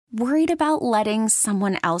Worried about letting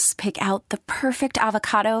someone else pick out the perfect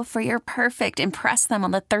avocado for your perfect impress them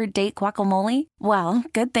on the third date guacamole? Well,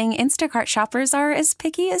 good thing Instacart shoppers are as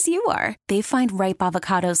picky as you are. They find ripe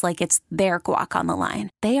avocados like it's their guac on the line.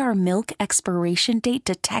 They are milk expiration date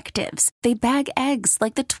detectives. They bag eggs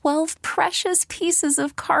like the 12 precious pieces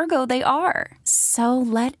of cargo they are. So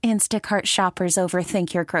let Instacart shoppers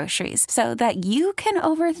overthink your groceries so that you can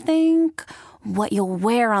overthink what you'll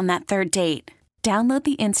wear on that third date. Download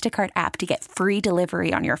the Instacart app to get free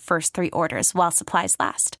delivery on your first 3 orders while supplies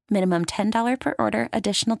last. Minimum $10 per order.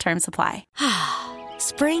 Additional terms apply.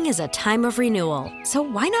 Spring is a time of renewal, so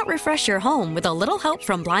why not refresh your home with a little help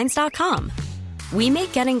from Blinds.com? We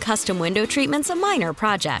make getting custom window treatments a minor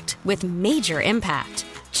project with major impact.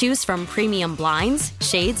 Choose from premium blinds,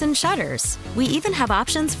 shades, and shutters. We even have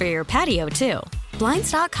options for your patio, too.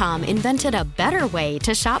 Blinds.com invented a better way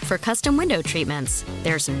to shop for custom window treatments.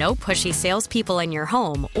 There's no pushy salespeople in your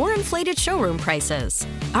home or inflated showroom prices.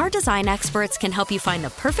 Our design experts can help you find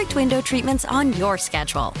the perfect window treatments on your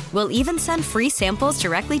schedule. We'll even send free samples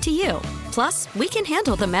directly to you. Plus, we can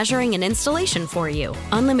handle the measuring and installation for you.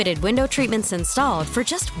 Unlimited window treatments installed for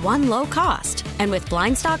just one low cost. And with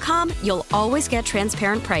Blinds.com, you'll always get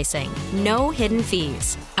transparent pricing. No hidden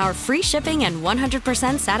fees. Our free shipping and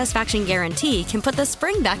 100% satisfaction guarantee can put the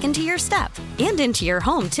spring back into your step and into your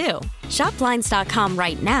home, too. Shop Blinds.com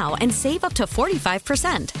right now and save up to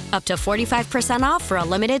 45%. Up to 45% off for a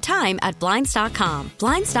limited time at Blinds.com.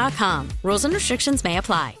 Blinds.com. Rules and restrictions may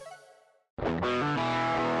apply.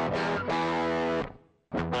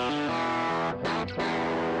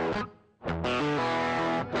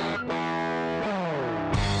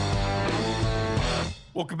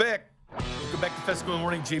 Welcome back. Welcome back to Fesco in the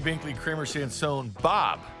Morning. Jay Binkley, Kramer, Sansone,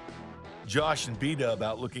 Bob, Josh, and B-Dub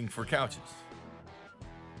out looking for couches.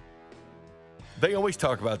 They always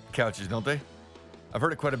talk about couches, don't they? I've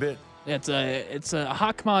heard it quite a bit. Yeah, it's a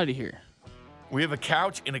hot commodity here. We have a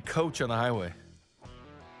couch and a coach on the highway.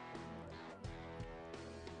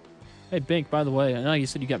 Hey, Bink, by the way, I know you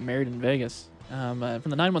said you got married in Vegas. From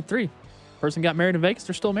the 913, person got married in Vegas.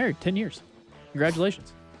 They're still married, 10 years.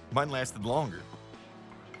 Congratulations. Mine lasted longer.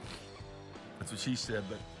 That's what she said,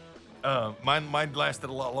 but mine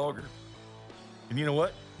lasted a lot longer. And you know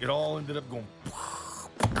what? It all ended up going.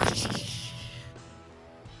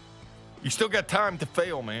 You still got time to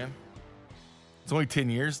fail, man. It's only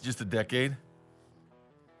 10 years, just a decade.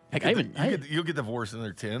 Heck, You'll get divorced in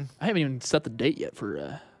another 10. I haven't even set the date yet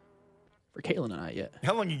for Caitlin and I yet.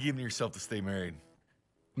 How long are you giving yourself to stay married?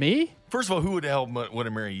 Me? First of all, who would the hell want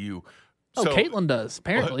to marry you? Oh, so, Caitlin does,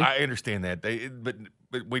 apparently. Well, I understand that.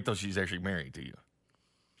 But wait till she's actually married to you.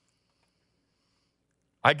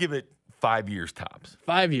 I give it 5 years tops.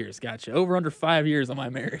 5 years, gotcha. Over under 5 years on my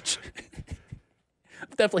marriage. I'm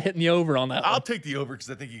definitely hitting the over on that. I'll take the over because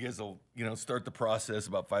I think you guys will, start the process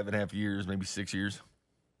about 5.5 years, maybe 6 years.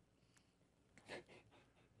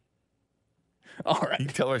 All right. You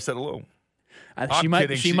can tell her I said hello. She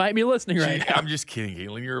might be listening right now. I'm just kidding,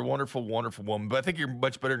 Caitlin. You're a wonderful, wonderful woman. But I think you're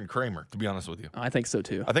much better than Kramer, to be honest with you. I think so,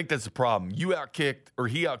 too. I think that's the problem. He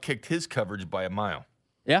outkicked his coverage by a mile.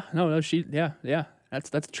 Yeah. No, yeah. That's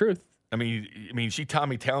the truth. I mean, she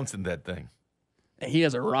Tommy Townsend that thing. He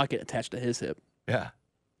has a rocket attached to his hip. Yeah.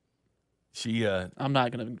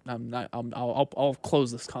 I'll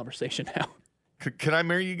close this conversation now. Can I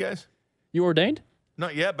marry you guys? You ordained?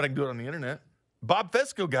 Not yet, but I can do it on the internet. Bob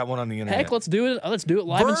Fesco got one on the internet. Heck, let's do it. Let's do it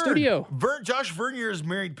live in studio. Josh Vernier is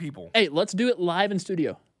married people. Hey, let's do it live in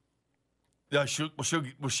studio. Will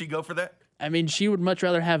she go for that? I mean, she would much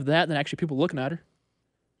rather have that than actually people looking at her.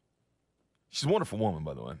 She's a wonderful woman,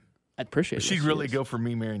 by the way. I'd appreciate it. She'd really go for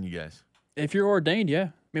me marrying you guys. If you're ordained, yeah. I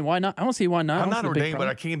mean, why not? I don't see why not. I'm not ordained, but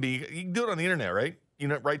I can be. You can do it on the internet, right?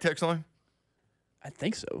 Right, text line? I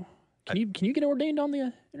think so. Can you get ordained on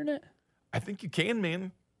the internet? I think you can,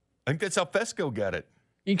 man. I think that's how Fesco got it.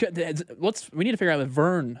 We need to figure out with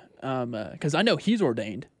Vern, because I know he's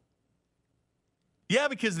ordained. Yeah,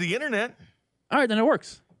 because of the internet. All right, then it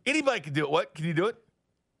works. Anybody can do it. What? Can you do it?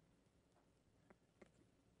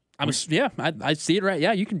 I see it right.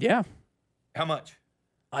 Yeah, you can. Yeah. How much?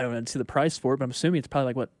 I don't see the price for it, but I'm assuming it's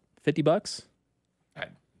probably like $50.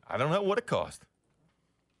 I don't know what it cost.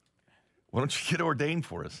 Why don't you get ordained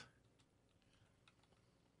for us?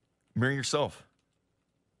 Marry yourself.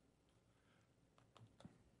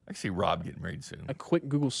 I see Rob getting married soon. A quick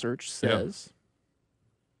Google search says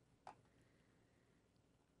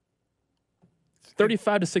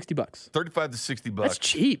 35 to $60. 35 to $60. That's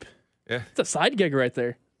cheap. Yeah. It's a side gig right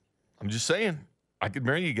there. I'm just saying. I could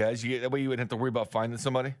marry you guys. That way you wouldn't have to worry about finding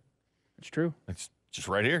somebody. It's true. It's just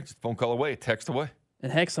right here. Just a phone call away, a text away.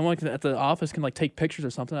 And heck, someone at the office can like take pictures or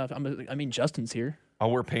something. I mean, Justin's here.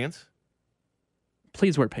 I'll wear pants.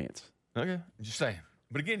 Please wear pants. Okay, just saying.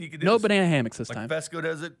 But again, you can do No this. banana hammocks this Like time. Fesco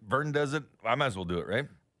does it, Vernon does it. I might as well do it, right?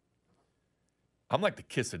 I'm like the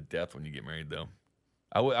kiss of death when you get married, though.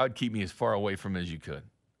 I'd keep me as far away from it as you could,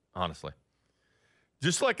 honestly.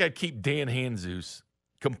 Just like I'd keep Dan Hanzus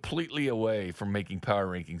completely away from making power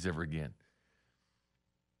rankings ever again.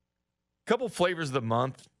 Couple flavors of the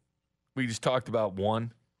month. We just talked about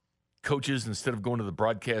one. Coaches, instead of going to the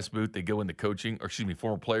broadcast booth, they go into coaching. Or excuse me,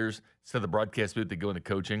 former players, instead of the broadcast booth, they go into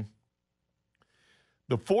coaching.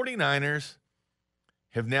 The 49ers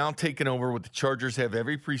have now taken over what the Chargers have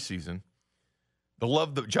every preseason. The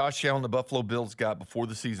love that Josh Allen and the Buffalo Bills got before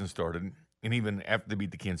the season started, and even after they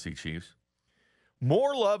beat the Kansas City Chiefs.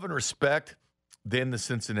 More love and respect than the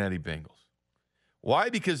Cincinnati Bengals. Why?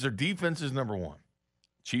 Because their defense is number one.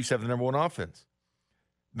 Chiefs have the number one offense.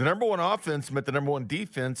 The number one offense met the number one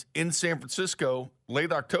defense in San Francisco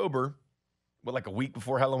late October, like a week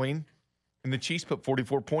before Halloween, and the Chiefs put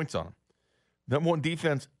 44 points on them. Number one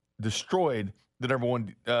defense destroyed the number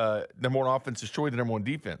one offense, destroyed the number one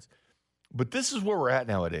defense. But this is where we're at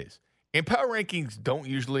nowadays. And power rankings don't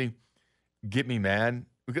usually get me mad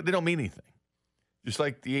because they don't mean anything. Just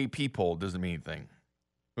like the AP poll doesn't mean anything,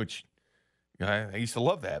 which I used to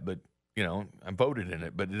love that, but, I voted in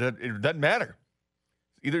it. But it doesn't matter.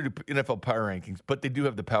 Either do NFL power rankings, but they do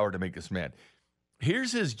have the power to make us mad.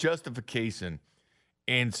 Here's his justification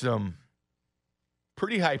and some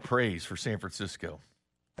pretty high praise for San Francisco.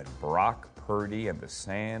 Brock Purdy and the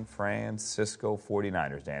San Francisco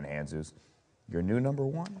 49ers, Dan Hanzus, your new number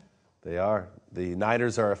one? They are. The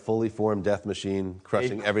Niners are a fully formed death machine,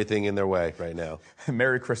 crushing everything in their way right now.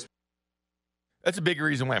 Merry Christmas. That's a big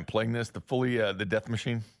reason why I'm playing this, the death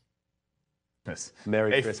machine.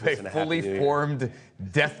 Merry Christmas and a Happy New Year. Fully formed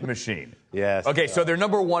death machine. Yes. Okay, so they're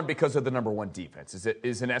number one because of the number one defense.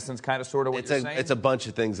 Is in essence kind of sort of what you're saying? It's a bunch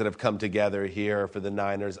of things that have come together here for the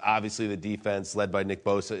Niners. Obviously, the defense, led by Nick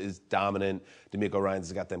Bosa, is dominant. DeMeco Ryans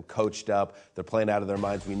has got them coached up. They're playing out of their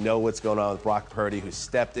minds. We know what's going on with Brock Purdy, who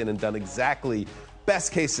stepped in and done exactly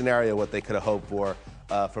best case scenario what they could have hoped for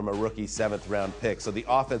from a rookie 7th-round pick. So the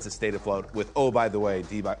offense has stayed afloat with, oh, by the way,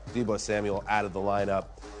 Deebo Samuel out of the lineup.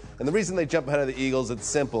 And the reason they jump ahead of the Eagles, it's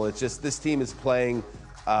simple. It's just this team is playing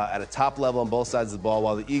at a top level on both sides of the ball,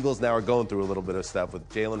 while the Eagles now are going through a little bit of stuff with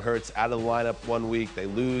Jalen Hurts out of the lineup 1 week. They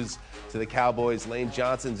lose to the Cowboys. Lane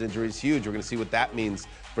Johnson's injury is huge. We're going to see what that means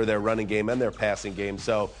for their running game and their passing game.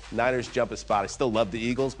 So Niners jump a spot. I still love the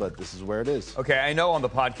Eagles, but this is where it is. Okay, I know on the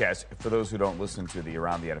podcast, for those who don't listen to the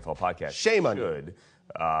Around the NFL podcast, shame on you.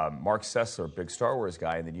 Mark Sessler, big Star Wars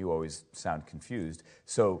guy, and then you always sound confused.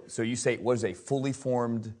 So you say, what is a fully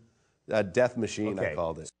formed... death machine, okay. I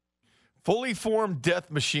called it. Fully formed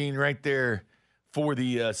death machine right there for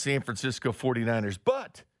the San Francisco 49ers.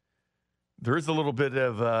 But there is a little bit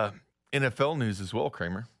of NFL news as well,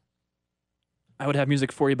 Kramer. I would have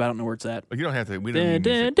music for you, but I don't know where it's at. You don't have to. We don't need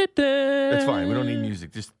music. That's fine. We don't need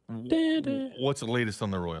music. Just what's the latest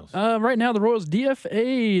on the Royals? Right now, the Royals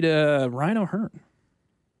DFA'd Ryan O'Hearn.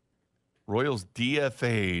 Royals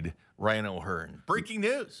DFA'd Ryan O'Hearn. Breaking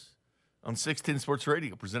news on 610 Sports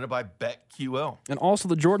Radio, presented by BetQL. And also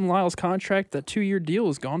the Jordan Lyles contract, that 2-year deal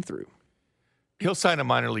has gone through. He'll sign a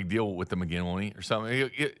minor league deal with them again, won't he? Or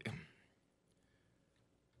something.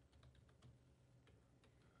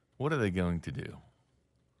 What are they going to do?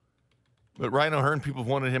 But Ryan O'Hearn, people have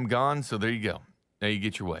wanted him gone, so there you go. Now you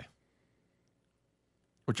get your way.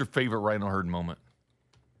 What's your favorite Ryan O'Hearn moment?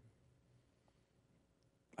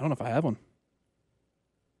 I don't know if I have one.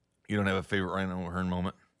 You don't have a favorite Ryan O'Hearn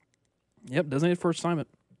moment? Yep, designated for assignment.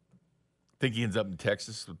 Think he ends up in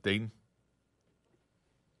Texas with Dayton?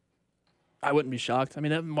 I wouldn't be shocked. I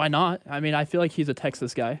mean, why not? I mean, I feel like he's a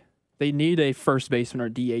Texas guy. They need a first baseman or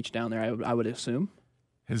DH down there, I would assume.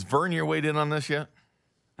 Has Vernier weighed in on this yet?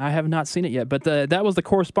 I have not seen it yet, but that was the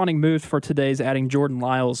corresponding move for today's adding Jordan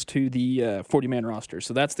Lyles to the 40-man roster.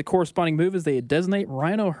 So that's the corresponding move as they designate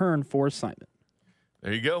Ryan O'Hearn for assignment.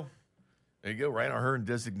 There you go. There you go. Ryan O'Hearn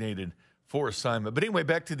designated for assignment. But anyway,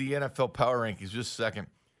 back to the NFL power rankings just a second.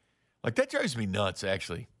 Like, that drives me nuts,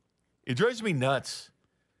 actually. It drives me nuts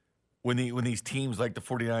when these teams like the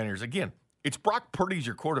 49ers, again, it's Brock Purdy's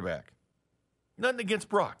your quarterback. Nothing against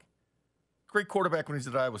Brock. Great quarterback when he's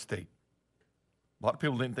at Iowa State. A lot of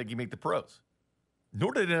people didn't think he'd make the pros.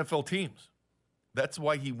 Nor did NFL teams. That's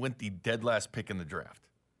why he went the dead last pick in the draft.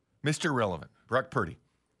 Mr. Relevant, Brock Purdy,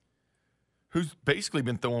 who's basically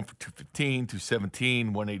been throwing for 215,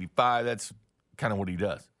 217, 185. That's kind of what he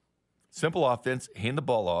does. Simple offense, hand the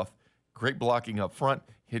ball off, great blocking up front,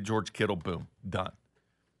 hit George Kittle, boom, done.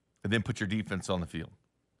 and then put your defense on the field.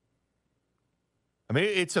 I mean,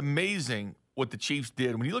 it's amazing what the Chiefs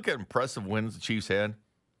did. When you look at impressive wins the Chiefs had,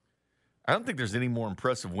 I don't think there's any more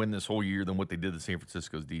impressive win this whole year than what they did to San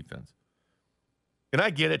Francisco's defense. And I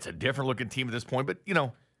get it's a different-looking team at this point, but,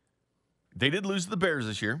 they did lose to the Bears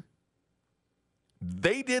this year.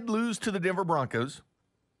 They did lose to the Denver Broncos.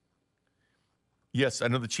 Yes, I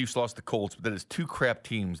know the Chiefs lost to the Colts, but that is two crap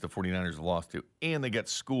teams the 49ers have lost to, and they got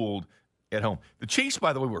schooled at home. The Chiefs,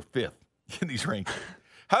 by the way, were 5th in these rankings.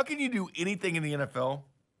 How can you do anything in the NFL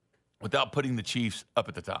without putting the Chiefs up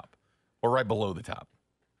at the top or right below the top?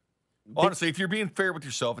 Honestly, if you're being fair with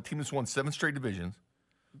yourself, a team that's won 7 straight divisions,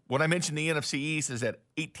 when I mentioned the NFC East has had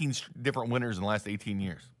 18 different winners in the last 18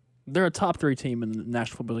 years. They're a top 3 team in the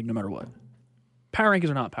National Football League no matter what. Power rankings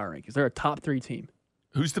are not power rankings. They're a top 3 team.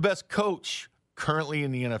 Who's the best coach currently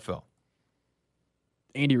in the NFL?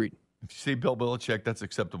 Andy Reid. If you say Bill Belichick, that's an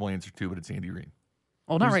acceptable answer too, but it's Andy Reid.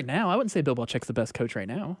 Oh, not right now. I wouldn't say Bill Belichick's the best coach right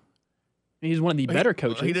now. He's one of the better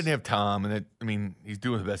coaches. He didn't have Tom, and he's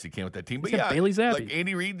doing the best he can with that team. But got Bailey Zappi. Like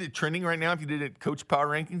Andy Reid, the trending right now, if you did it coach power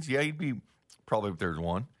rankings, he'd be probably up there as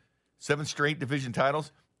one. 7 straight division titles.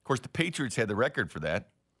 Of course, the Patriots had the record for that.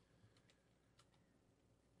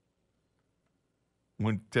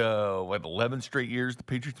 Went, 11 straight years the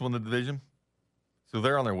Patriots won the division. So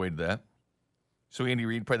they're on their way to that. So Andy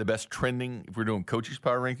Reid, probably the best trending if we're doing coaches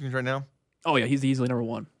power rankings right now. Oh, yeah, he's easily number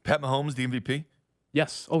 1. Pat Mahomes, the MVP?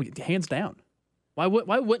 Yes. Oh, hands down. Why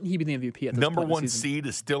wouldn't he be the MVP at this Number point 1 in the season? seed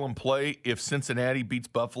is still in play if Cincinnati beats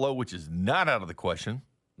Buffalo, which is not out of the question.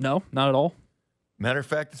 No, not at all. Matter of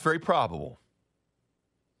fact, it's very probable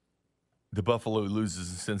the Buffalo loses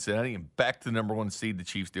in Cincinnati and back to the number 1 seed the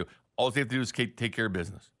Chiefs do. All they have to do is take care of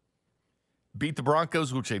business. Beat the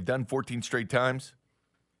Broncos, which they've done 14 straight times,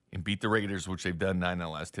 and beat the Raiders, which they've done 9 out of the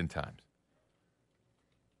last 10 times.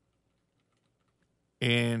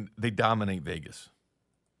 And they dominate Vegas.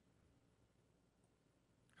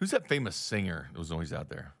 Who's that famous singer that was always out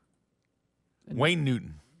there? Wayne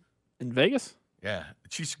Newton. In Vegas? Yeah. The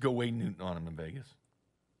Chiefs go Wayne Newton on him in Vegas.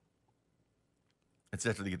 That's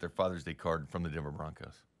after they get their Father's Day card from the Denver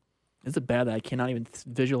Broncos. Is it bad that I cannot even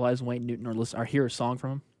visualize Wayne Newton or listen or hear a song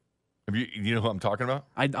from him? You know who I'm talking about?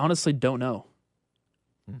 I honestly don't know.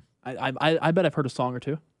 I bet I've heard a song or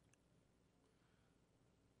two.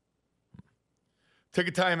 Take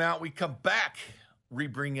a time out. We come back.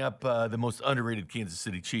 Bring up the most underrated Kansas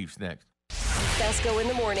City Chiefs next. Fesco in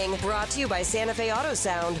the Morning, brought to you by Santa Fe Auto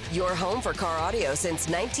Sound, your home for car audio since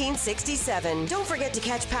 1967. Don't forget to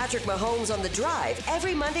catch Patrick Mahomes on The Drive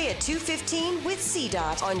every Monday at 2:15 with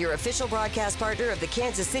CDOT on your official broadcast partner of the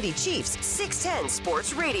Kansas City Chiefs, 610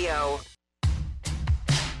 Sports Radio.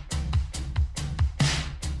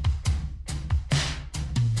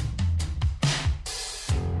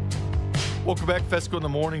 Welcome back, Fesco in the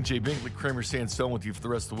Morning. Jay Binkley, Kramer Sandstone with you for the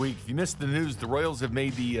rest of the week. If you missed the news, the Royals have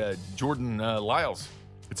made the Jordan Lyles.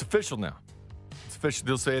 It's official now. It's official.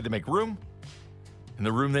 They'll say they make room, and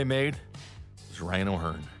the room they made was Ryan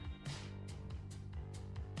O'Hearn.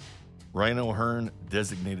 Ryan O'Hearn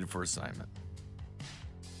designated for assignment.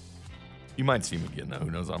 You might see him again, though. Who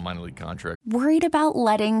knows, on a minor league contract. Worried about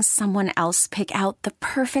letting someone else pick out the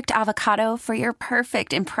perfect avocado for your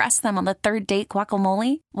perfect impress them on the third date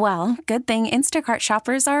guacamole? Well, good thing Instacart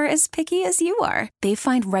shoppers are as picky as you are. They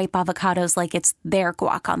find ripe avocados like it's their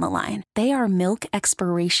guac on the line. They are milk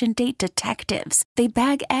expiration date detectives. They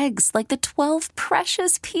bag eggs like the 12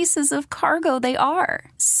 precious pieces of cargo they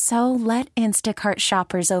are. So let Instacart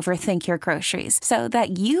shoppers overthink your groceries so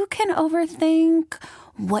that you can overthink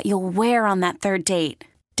what you'll wear on that third date.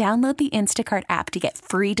 Download the Instacart app to get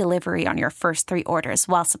free delivery on your first 3 orders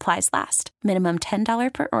while supplies last. Minimum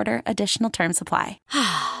 $10 per order. Additional terms apply.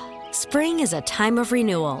 Spring is a time of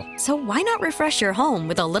renewal, so why not refresh your home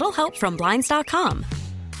with a little help from Blinds.com?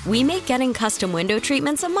 We make getting custom window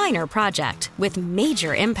treatments a minor project with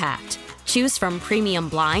major impact. Choose from premium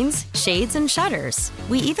blinds, shades, and shutters.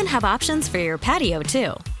 We even have options for your patio,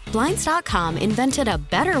 too. Blinds.com invented a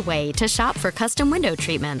better way to shop for custom window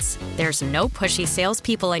treatments. There's no pushy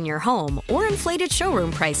salespeople in your home or inflated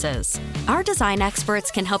showroom prices. Our design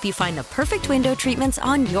experts can help you find the perfect window treatments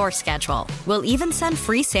on your schedule. We'll even send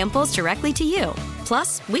free samples directly to you.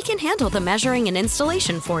 Plus, we can handle the measuring and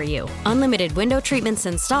installation for you. Unlimited window treatments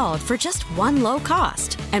installed for just one low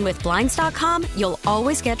cost. And with Blinds.com, you'll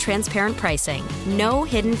always get transparent pricing. No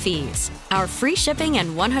hidden fees. Our free shipping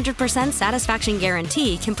and 100% satisfaction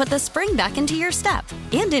guarantee can put the spring back into your step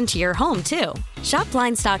and into your home, too. Shop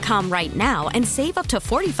Blinds.com right now and save up to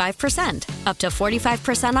 45%. Up to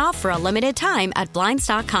 45% off for a limited time at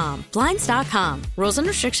Blinds.com. Blinds.com. Rules and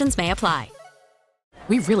restrictions may apply.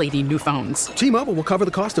 we really need new phones. T-Mobile will cover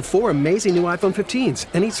the cost of 4 amazing new iPhone 15s,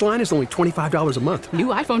 and each line is only $25 a month. New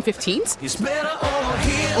iPhone 15s? It's better over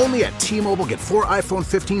here. Only at T-Mobile, get 4 iPhone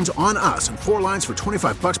 15s on us and 4 lines for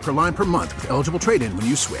 $25 per line per month with eligible trade-in when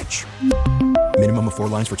you switch. Minimum of 4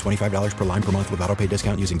 lines for $25 per line per month with autopay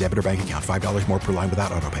discount using debit or bank account. $5 more per line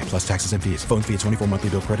without autopay, plus taxes and fees. Phone fee at 24 monthly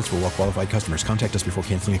bill credits for well-qualified customers. Contact us before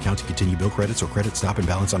canceling account to continue bill credits or credit stop and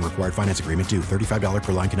balance on required finance agreement due. $35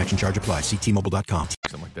 per line connection charge applies. See T-Mobile.com.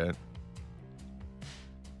 Something like that.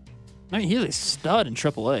 I mean, he's a stud in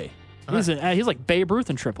AAA. He's like Babe Ruth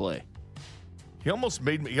in AAA.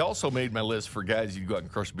 He also made my list for guys you go out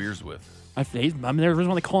and crush beers with. There's a reason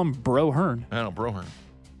why they call him Bro Hearn. I know, Bro Hearn.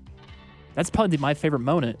 That's probably my favorite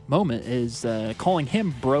moment is calling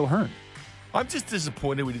him Bro Hearn. I'm just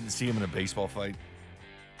disappointed we didn't see him in a baseball fight.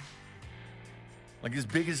 Like, as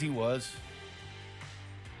big as he was,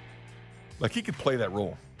 like, he could play that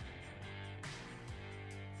role.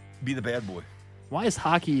 Be the bad boy. Why do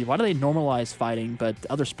they normalize fighting, but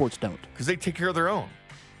other sports don't? Because they take care of their own.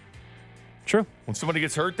 True. When somebody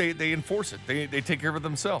gets hurt, they enforce it. They take care of it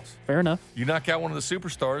themselves. Fair enough. You knock out one of the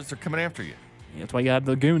superstars, they're coming after you. Yeah, that's why you have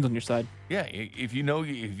the goons on your side. Yeah, if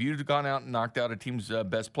you've gone out and knocked out a team's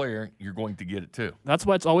best player, you're going to get it too. That's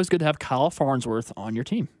why it's always good to have Kyle Farnsworth on your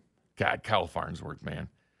team. God, Kyle Farnsworth, man.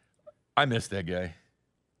 I miss that guy.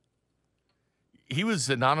 He was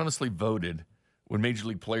anonymously voted when Major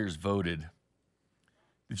League players voted.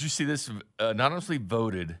 Did you see this? Anonymously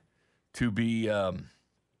voted to be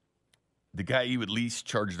the guy you would least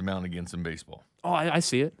charge the amount against in baseball. Oh, I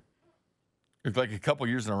see it. It's like a couple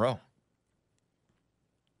years in a row.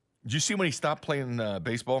 Did you see when he stopped playing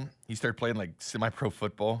baseball? He started playing like semi-pro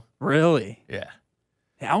football. Really? Yeah.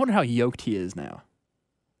 Hey, I wonder how yoked he is now.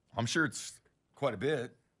 I'm sure it's quite a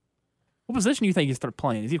bit. What position do you think he started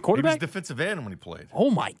playing? Is he a quarterback? He was defensive end when he played.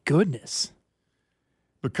 Oh, my goodness.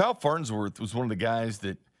 But Kyle Farnsworth was one of the guys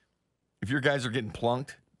that, if your guys are getting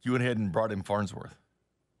plunked, you went ahead and brought in Farnsworth.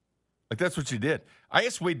 Like, that's what you did. I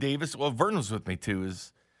asked Wade Davis. Well, Vern was with me, too.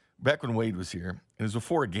 Is back when Wade was here. And it was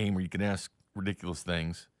before a game where you can ask ridiculous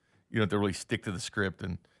things. You don't have to really stick to the script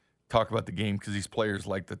and talk about the game because these players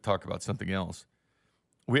like to talk about something else.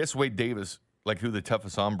 We asked Wade Davis, like, who the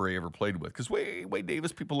toughest hombre ever played with. Because Wade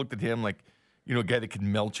Davis, people looked at him like, a guy that could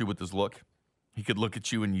melt you with his look. He could look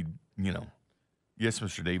at you and yes,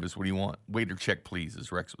 Mr. Davis, what do you want? Waiter, check, please, as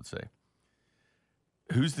Rex would say.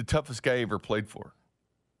 Who's the toughest guy I ever played for?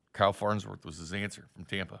 Kyle Farnsworth was his answer from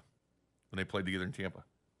Tampa when they played together in Tampa.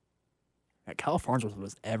 Yeah, Kyle Farnsworth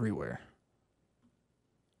was everywhere.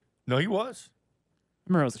 No, he was. I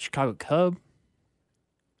remember I was a Chicago Cub.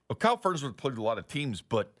 Well, Kyle Farnsworth played with a lot of teams,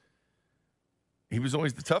 but he was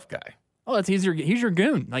always the tough guy. Oh, he's your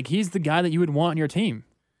goon. Like, he's the guy that you would want on your team.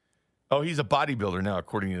 Oh, he's a bodybuilder now,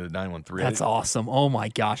 according to the 913. That's awesome. Oh, my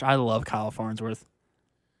gosh. I love Kyle Farnsworth.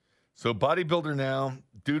 So, bodybuilder now.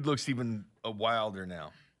 Dude looks even wilder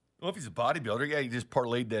now. Well, if he's a bodybuilder, yeah, he just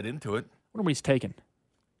parlayed that into it. I wonder what he's taking.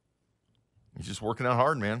 He's just working out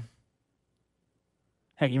hard, man.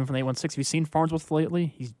 Heck, even from the 816, have you seen Farnsworth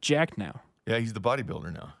lately? He's jacked now. Yeah, he's the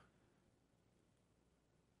bodybuilder now.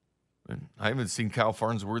 And I haven't seen Kyle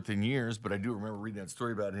Farnsworth in years, but I do remember reading that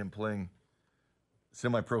story about him playing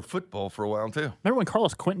semi-pro football for a while, too. Remember when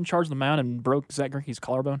Carlos Quentin charged the mound and broke Zach Greinke's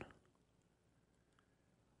collarbone?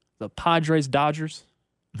 The Padres-Dodgers?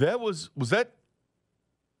 Was that...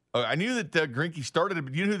 I knew that Greinke started it,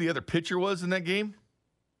 but do you know who the other pitcher was in that game?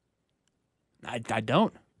 I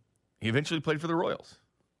don't. He eventually played for the Royals.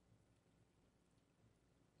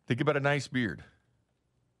 Think about a nice beard.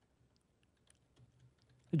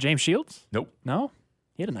 James Shields? Nope. No?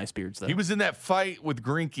 He had a nice beard, though. He was in that fight with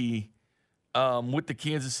Greinke with the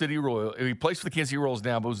Kansas City Royals. He plays for the Kansas City Royals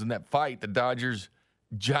now, but was in that fight, the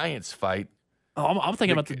Dodgers-Giants fight. Oh, I'm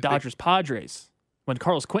thinking about the Dodgers-Padres when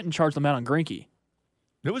Carlos Quentin charged them out on Greinke.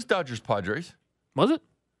 It was Dodgers-Padres. Was it?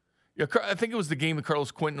 Yeah, I think it was the game that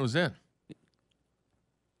Carlos Quentin was in.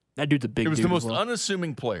 That dude's a big dude. It was the most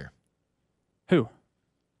unassuming player. Who?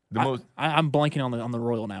 I'm blanking on the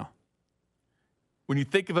Royal now. When you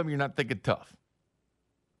think of him, you're not thinking tough.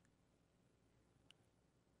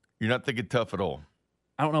 You're not thinking tough at all.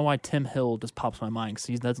 I don't know why Tim Hill just pops in my mind because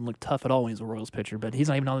he doesn't look tough at all when he's a Royals pitcher, but he's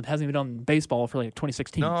not even hasn't even done baseball for like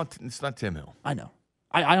 2016. No, it's not Tim Hill. I know.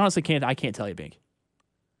 I honestly can't tell you, Bink.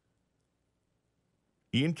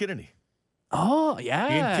 Ian Kennedy. Oh,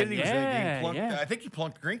 yeah. Ian Kennedy was that game. I think he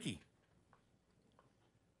plunked Greinke.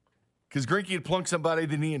 Because Greinke had plunked somebody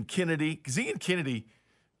than Ian Kennedy. Because Ian Kennedy,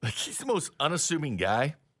 like, he's the most unassuming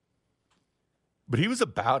guy. But he was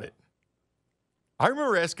about it. I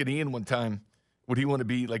remember asking Ian one time what he wanted to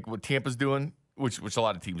be, like what Tampa's doing. which a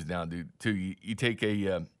lot of teams now do too. You take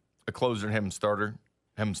a closer and have him start,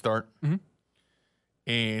 Mm-hmm.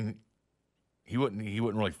 and he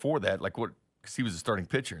wouldn't really for that, like what, because he was a starting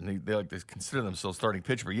pitcher, and they like to consider themselves starting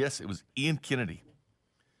pitcher. But yes, it was Ian Kennedy,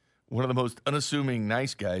 one of the most unassuming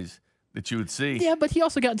nice guys that you would see. Yeah, but he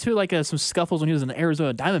also got into like some scuffles when he was an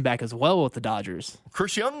Arizona Diamondback as well with the Dodgers.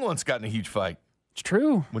 Chris Young once got in a huge fight. It's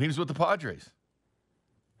true. When he was with the Padres.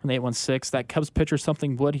 In the 816, that Cubs pitcher,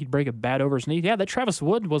 something Wood, he'd break a bat over his knee. Yeah, that Travis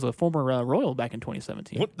Wood was a former Royal back in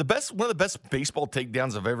 2017. One of the best baseball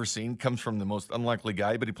takedowns I've ever seen comes from the most unlikely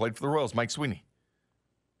guy, but he played for the Royals, Mike Sweeney.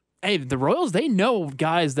 Hey, the Royals, they know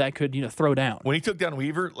guys that could, throw down. When he took down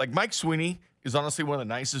Weaver, like Mike Sweeney is honestly one of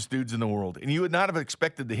the nicest dudes in the world, and you would not have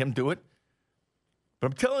expected him do it. But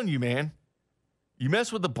I'm telling you, man, you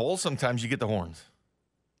mess with the bull, sometimes you get the horns.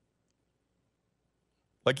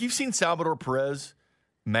 Like you've seen Salvador Perez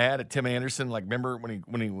mad at Tim Anderson. Like remember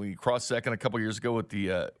when he crossed second a couple years ago with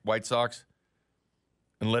the White Sox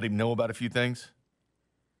and let him know about a few things.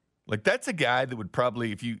 Like that's a guy that would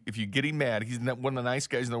probably, if you get him mad, he's not one of the nice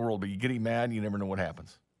guys in the world, but you get him mad and you never know what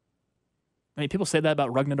happens. I mean, people say that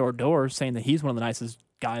about Rougned Odor, saying that he's one of the nicest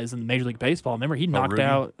guys in Major League Baseball. Remember, he knocked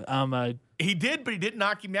out. He did, but he didn't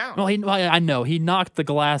knock him out. Well, I know he knocked the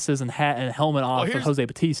glasses and hat and helmet off for Jose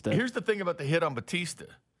Batista. Here's the thing about the hit on Batista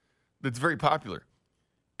that's very popular.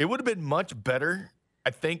 It would have been much better, I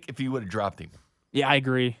think, if he would have dropped him. Yeah, I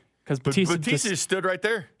agree. Because Batista just stood right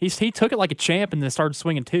there. He took it like a champ and then started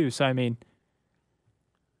swinging too. So I mean,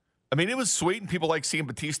 it was sweet, and people like seeing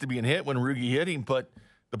Batista being hit when Rugi hit him, but.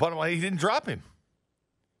 The bottom line, he didn't drop him.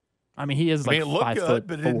 I mean, he is like it looked 5 good, foot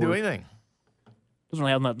but it didn't do anything. Doesn't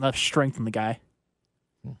really have enough strength in the guy.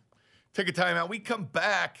 Take a timeout. We come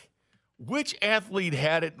back. Which athlete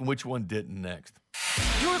had it and which one didn't next?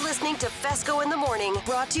 You're listening to Fesco in the Morning,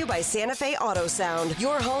 brought to you by Santa Fe Auto Sound,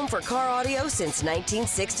 your home for car audio since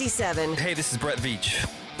 1967. Hey, this is Brett Veach.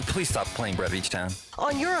 Please stop playing Brett Veach Town.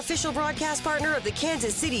 On your official broadcast partner of the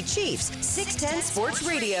Kansas City Chiefs, 610 Sports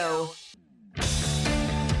Radio.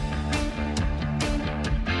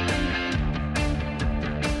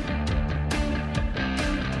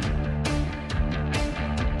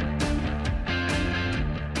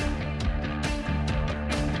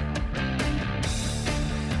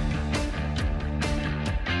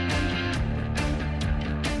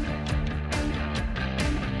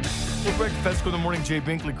 Fesco in the Morning, Jay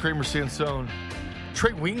Binkley, Kramer Sansone,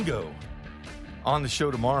 Trey Wingo on the show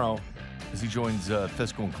tomorrow as he joins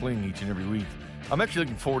Fesco and Kling each and every week. I'm actually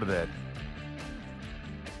looking forward to that.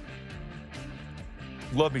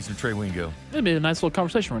 Love me some Trey Wingo. It'd be a nice little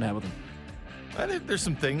conversation we're going to have with him. I think there's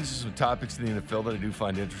some things, some topics in the NFL that I do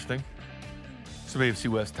find interesting. Some AFC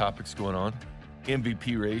West topics going on.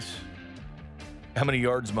 MVP race. How many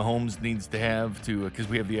yards Mahomes needs to have to, because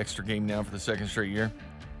we have the extra game now for the second straight year.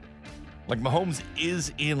 Like, Mahomes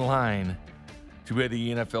is in line to be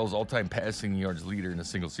the NFL's all-time passing yards leader in a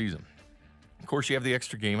single season. Of course, you have the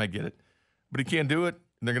extra game. I get it. But he can't do it,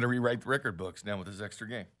 and they're going to rewrite the record books now with his extra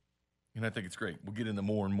game. And I think it's great. We'll get into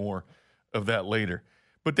more and more of that later.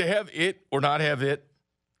 But they have it or not have it.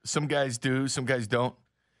 Some guys do, some guys don't.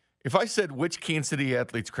 If I said which Kansas City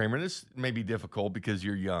athletes, Kramer, this may be difficult because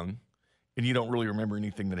you're young and you don't really remember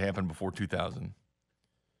anything that happened before 2000.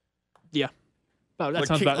 Yeah. Oh, that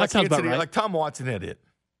sounds about right. Like Tom Watson had it.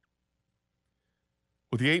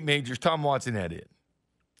 With the 8 majors, Tom Watson had it.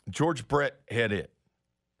 George Brett had it.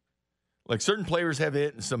 Like certain players have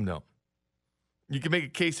it and some don't. You can make a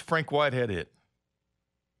case Frank White had it.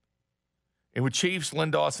 And with Chiefs,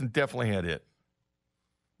 Len Dawson definitely had it.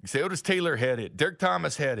 You say Otis Taylor had it. Derek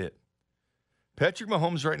Thomas had it. Patrick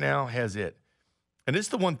Mahomes right now has it. And this is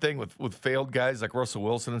the one thing with failed guys like Russell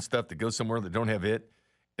Wilson and stuff that go somewhere that don't have it,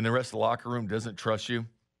 and the rest of the locker room doesn't trust you.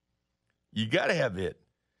 You got to have it.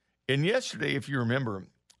 And yesterday, if you remember,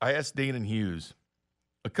 I asked Danon Hughes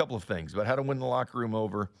a couple of things about how to win the locker room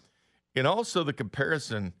over, and also the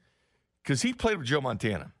comparison, because he played with Joe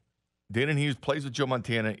Montana. Danon Hughes plays with Joe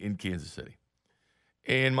Montana in Kansas City.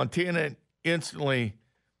 And Montana instantly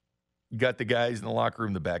got the guys in the locker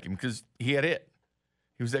room to back him because he had it.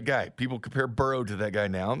 He was that guy. People compare Burrow to that guy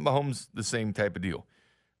now. Mahomes, the same type of deal.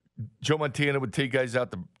 Joe Montana would take guys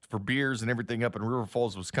out for beers and everything up in River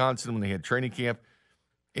Falls, Wisconsin when they had training camp,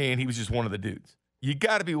 and he was just one of the dudes. You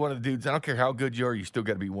got to be one of the dudes. I don't care how good you are, you still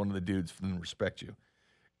got to be one of the dudes for them to respect you.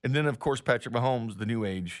 And then, of course, Patrick Mahomes, the new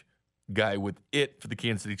age guy with it for the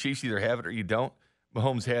Kansas City Chiefs. You either have it or you don't.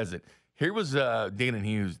 Mahomes has it. Here was Danon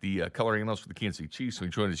Hughes, the color analyst for the Kansas City Chiefs, who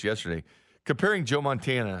joined us yesterday, comparing Joe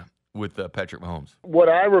Montana with Patrick Mahomes. What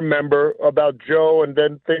I remember about Joe and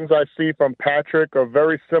then things I see from Patrick are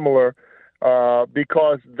very similar.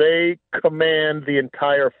 because they command the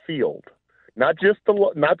entire field, not just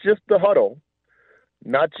the huddle,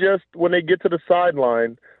 not just when they get to the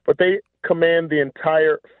sideline, but they command the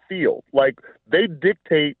entire field. Like, they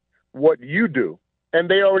dictate what you do, and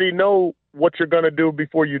they already know what you're going to do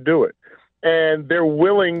before you do it. And they're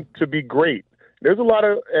willing to be great. There's a lot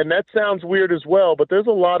of, and that sounds weird as well, but there's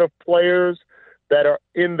a lot of players that are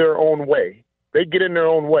in their own way. They get in their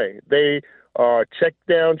own way. They are check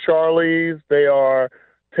down Charlies. They are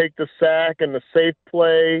take the sack and the safe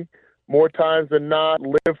play more times than not,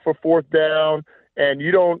 live for fourth down, and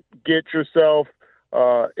you don't get yourself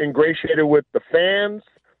ingratiated with the fans.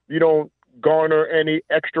 You don't garner any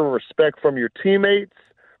extra respect from your teammates.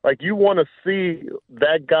 Like, you want to see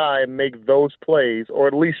that guy make those plays, or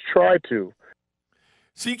at least try to.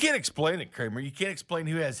 So you can't explain it, Kramer. You can't explain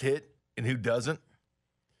who has hit and who doesn't.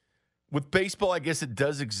 With baseball, I guess it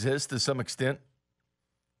does exist to some extent.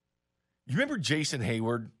 You remember Jason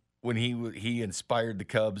Hayward when he inspired the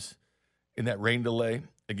Cubs in that rain delay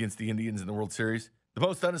against the Indians in the World Series? The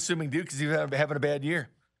most unassuming dude because he was having a bad year.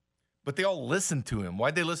 But they all listened to him.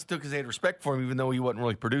 Why'd they listen to him? Because they had respect for him even though he wasn't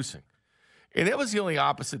really producing. And that was the only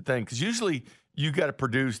opposite thing, because usually you got to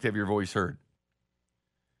produce to have your voice heard.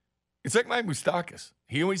 It's like Mike Moustakas.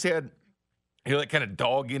 He always had that kind of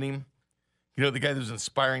dog in him. You know, the guy that was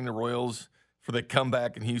inspiring the Royals for the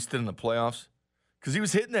comeback in Houston in the playoffs, because he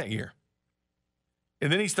was hitting that year.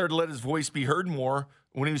 And then he started to let his voice be heard more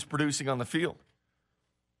when he was producing on the field.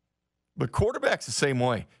 But quarterback's the same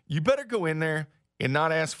way. You better go in there and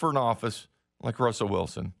not ask for an office like Russell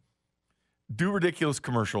Wilson. Do ridiculous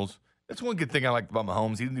commercials. That's one good thing I liked about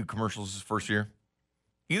Mahomes. He didn't do commercials his first year.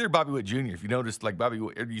 Either Bobby Witt Jr., if you noticed, like Bobby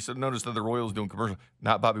Witt, you noticed other Royals doing commercials,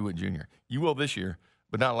 not Bobby Witt Jr. You will this year,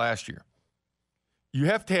 but not last year. You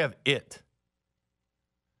have to have it.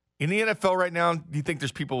 In the NFL right now, do you think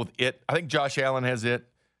there's people with it? I think Josh Allen has it.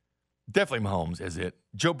 Definitely Mahomes has it.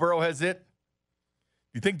 Joe Burrow has it.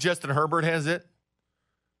 You think Justin Herbert has it?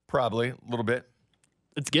 Probably, a little bit.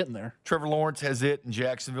 It's getting there. Trevor Lawrence has it in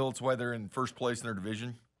Jacksonville. It's why they're in first place in their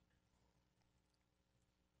division.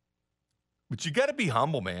 But you got to be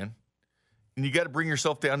humble, man. And you got to bring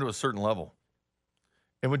yourself down to a certain level.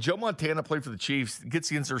 And when Joe Montana played for the Chiefs, it gets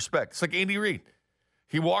the instant respect. It's like Andy Reid.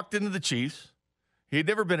 He walked into the Chiefs. He had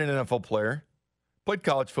never been an NFL player. Played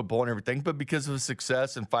college football and everything. But because of his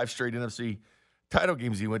success and 5 straight NFC title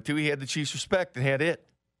games he went to, he had the Chiefs' respect and had it.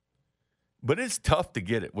 But it's tough to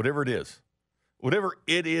get it, whatever it is. Whatever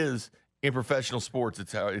it is in professional sports,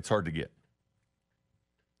 it's hard to get.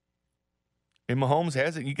 And Mahomes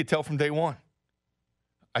has it. You could tell from day one.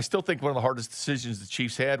 I still think one of the hardest decisions the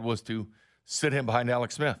Chiefs had was to sit him behind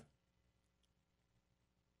Alex Smith.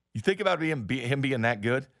 You think about him being that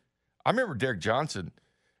good? I remember Derek Johnson,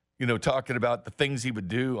 talking about the things he would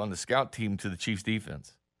do on the scout team to the Chiefs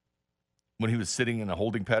defense when he was sitting in a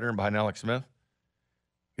holding pattern behind Alex Smith.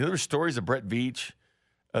 There were stories of Brett Veach,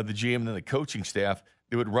 the GM, and then the coaching staff,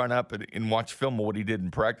 they would run up and watch film of what he did in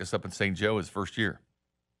practice up in St. Joe his first year.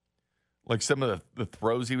 Like some of the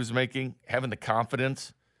throws he was making, having the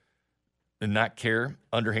confidence and not care,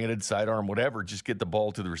 underhanded, sidearm, whatever, just get the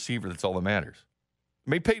ball to the receiver. That's all that matters.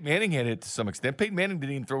 I mean, Peyton Manning had it to some extent. Peyton Manning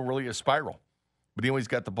didn't even throw really a spiral, but he always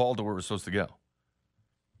got the ball to where it was supposed to go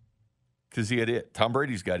because he had it. Tom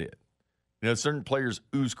Brady's got it. Certain players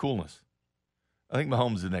ooze coolness. I think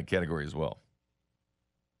Mahomes is in that category as well.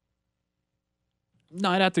 No,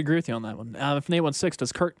 I'd have to agree with you on that one. If Nate 16,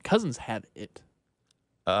 does Kirk Cousins have it?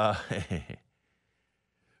 No.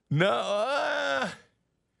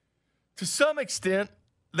 To some extent,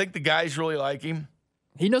 I think the guys really like him.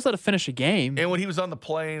 He knows how to finish a game. And when he was on the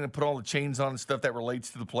plane and put all the chains on and stuff, that relates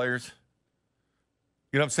to the players.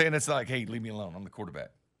 You know what I'm saying? It's not like, hey, leave me alone. I'm the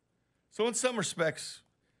quarterback. So in some respects,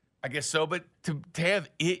 I guess so. But to have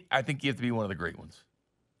it, I think you have to be one of the great ones.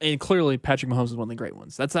 And clearly, Patrick Mahomes is one of the great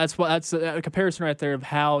ones. That's a comparison right there of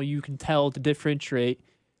how you can tell to differentiate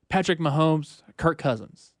Patrick Mahomes, Kirk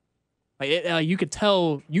Cousins. You could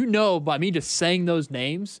tell, by me just saying those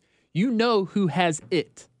names, who has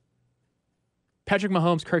it. Patrick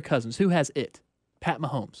Mahomes, Kirk Cousins. Who has it? Pat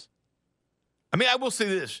Mahomes. I mean, I will say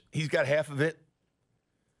this. He's got half of it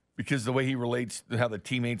because the way he relates to how the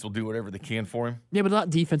teammates will do whatever they can for him. Yeah, but that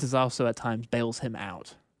defense is also at times bails him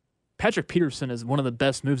out. Patrick Peterson is one of the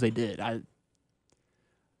best moves they did. I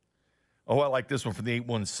like this one from the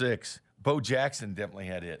 816. Bo Jackson definitely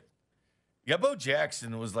had it. Yeah, Bo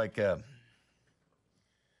Jackson was like can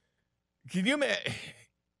you imagine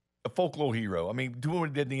a folklore hero? I mean, doing what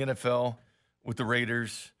he did in the NFL with the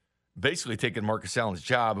Raiders, basically taking Marcus Allen's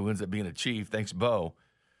job, who ends up being a Chief. Thanks, Bo.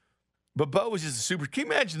 But Bo was just a super. Can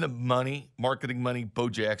you imagine the money, marketing money, Bo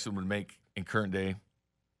Jackson would make in current day.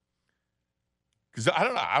 Because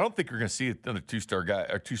I don't think we're going to see another two-star guy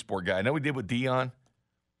or two-sport guy. I know we did with Deion,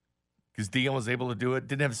 because Deion was able to do it.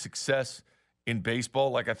 Didn't have success in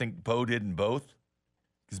baseball like I think Bo did in both,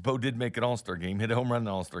 because Bo did make an All-Star game, hit a home run in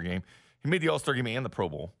the All-Star game. He made the All-Star game and the Pro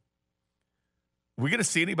Bowl. Are we going to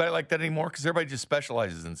see anybody like that anymore? Because everybody just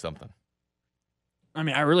specializes in something. I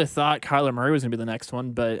mean, I really thought Kyler Murray was going to be the next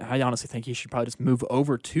one, but I honestly think he should probably just move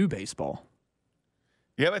over to baseball.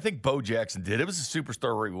 Yeah, but I think Bo Jackson did. It was a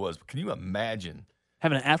superstar where he was. But can you imagine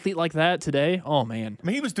having an athlete like that today? Oh, man. I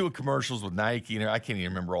mean, he was doing commercials with Nike, and I can't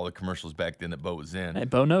even remember all the commercials back then that Bo was in. Hey,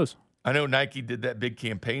 Bo knows. I know Nike did that big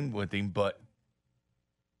campaign with him, but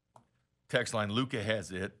text line, Luka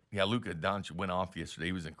has it. Yeah, Luka Doncic went off yesterday.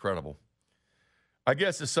 He was incredible. I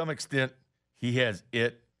guess to some extent, he has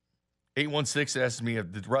it. 816 asks me,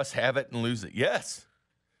 did Russ have it and lose it? Yes.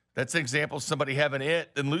 That's an example of somebody having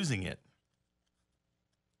it and losing it.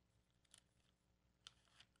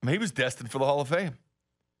 I mean, he was destined for the Hall of Fame.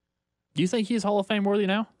 Do you think he's Hall of Fame worthy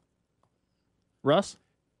now? Russ?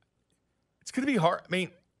 It's going to be hard. I mean,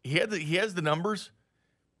 he has the numbers.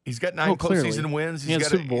 He's got 9 postseason wins.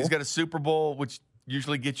 He's got a Super Bowl, which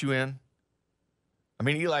usually gets you in. I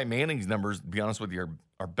mean, Eli Manning's numbers, to be honest with you,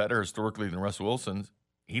 are better historically than Russell Wilson's.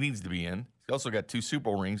 He needs to be in. He's also got 2 Super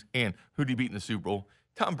Bowl rings. And who did he beat in the Super Bowl?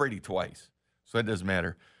 Tom Brady twice. So that doesn't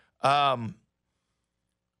matter.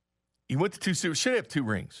 He went to 2 Super Bowls. Should have 2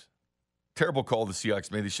 rings. Terrible call the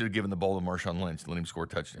Seahawks made. They should have given the ball to Marshawn Lynch and let him score a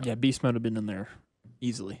touchdown. Yeah, Beast Mode have been in there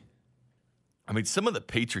easily. I mean, some of the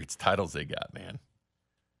Patriots titles they got, man.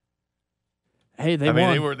 Hey, they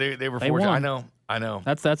won. They were fortunate. Won. I know.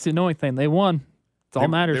 That's the annoying thing. They won. It's all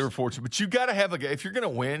matters. They were fortunate. But you got to have if you're going to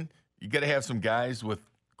win, you got to have some guys with,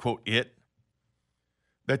 quote, it.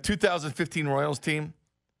 That 2015 Royals team,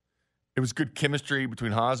 it was good chemistry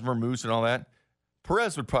between Hosmer, Moose, and all that.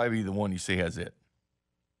 Perez would probably be the one you say has it.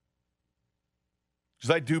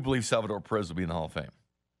 Because I do believe Salvador Perez will be in the Hall of Fame.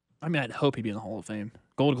 I mean, I'd hope he'd be in the Hall of Fame.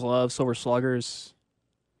 Gold Glove, Silver Sluggers,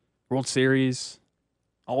 World Series,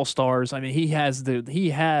 All-Stars. I mean, he has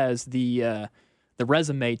the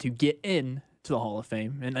resume to get in to the Hall of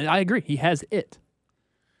Fame. And I agree. He has it.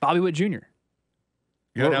 Bobby Witt Jr.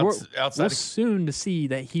 Yeah, we're soon to see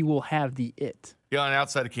that he will have the it. Yeah, and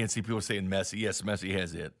outside of Kansas City, people saying Messi. Yes, Messi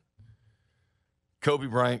has it. Kobe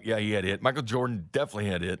Bryant, yeah, he had it. Michael Jordan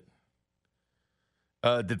definitely had it.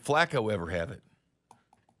 Did Flacco ever have it?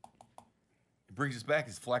 It brings us back.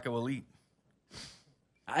 Is Flacco elite?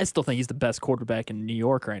 I still think he's the best quarterback in New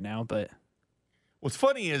York right now, but what's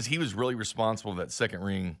funny is he was really responsible for that second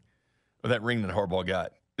ring, or that ring that Harbaugh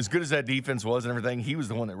got. As good as that defense was and everything, he was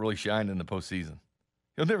the one that really shined in the postseason.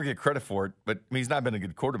 He'll never get credit for it, but I mean, he's not been a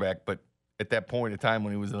good quarterback, but at that point in time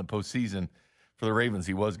when he was in the postseason for the Ravens,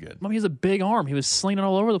 he was good. I mean, he has a big arm. He was slinging it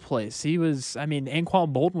all over the place.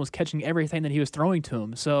 Anquan Bolden was catching everything that he was throwing to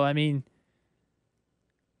him. So, I mean,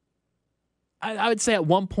 I would say at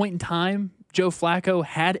one point in time, Joe Flacco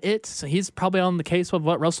had it. So he's probably on the case of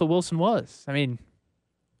what Russell Wilson was. I mean,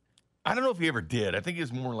 I don't know if he ever did. I think it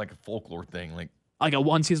was more like a folklore thing. Like a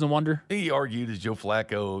one-season wonder? He argued, is Joe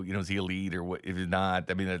Flacco, is he elite or what? If he's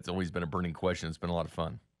not, I mean, that's always been a burning question. It's been a lot of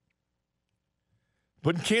fun.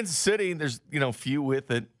 But in Kansas City, there's, few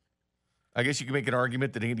with it. I guess you can make an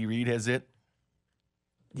argument that Andy Reid has it.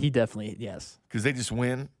 He definitely, yes. Because they just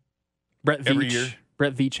win every year.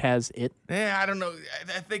 Brett Veach has it. Yeah, I don't know.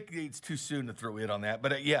 I think it's too soon to throw it on that.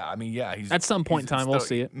 But, he's at some point in time, we'll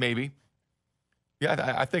see it. Maybe.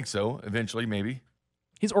 Yeah, I think so. Eventually, maybe.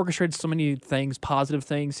 He's orchestrated so many things, positive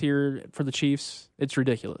things here for the Chiefs. It's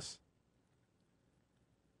ridiculous.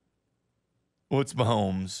 Well, it's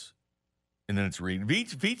Mahomes, and then it's Reid.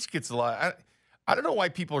 Veach gets a lot. I don't know why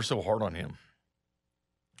people are so hard on him.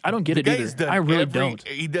 I don't get it either. I really don't.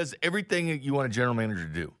 He does everything that you want a general manager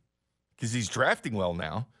to do because he's drafting well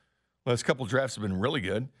now. Last couple of drafts have been really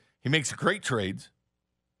good. He makes great trades.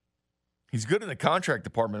 He's good in the contract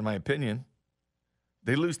department, in my opinion.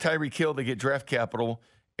 They lose Tyreek Hill, they get draft capital,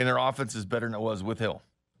 and their offense is better than it was with Hill.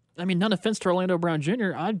 I mean, none offense to Orlando Brown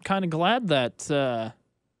Jr., I'm kind of glad that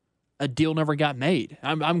a deal never got made.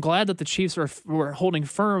 I'm glad that the Chiefs were holding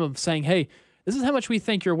firm of saying, hey, this is how much we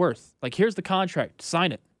think you're worth. Like, here's the contract.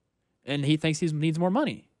 Sign it. And he thinks he needs more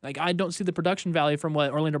money. Like, I don't see the production value from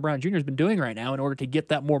what Orlando Brown Jr. has been doing right now in order to get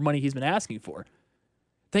that more money he's been asking for.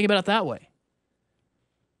 Think about it that way.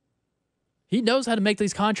 He knows how to make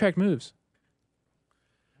these contract moves.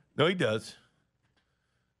 No, he does.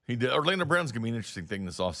 Orlando Brown's going to be an interesting thing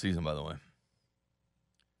this offseason, by the way.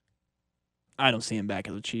 I don't see him back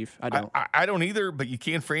as a Chief. I don't. I don't either, but you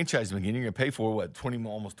can't franchise him again. You're going to pay for,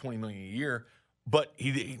 almost $20 million a year. But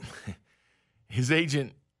his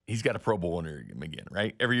agent, he's got a Pro Bowl under him again,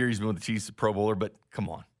 right? Every year he's been with the Chiefs, a Pro Bowler, but come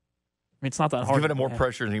on. I mean, it's not that He's hard. giving him more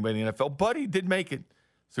pressure than anybody in the NFL, but he did make it.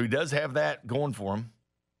 So he does have that going for him.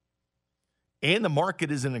 And the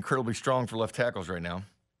market isn't incredibly strong for left tackles right now.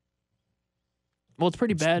 Well, it's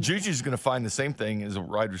pretty bad. Juju's going to find the same thing as a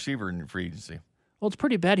wide receiver in free agency. Well, it's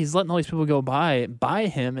pretty bad. He's letting all these people go by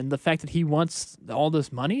him, and the fact that he wants all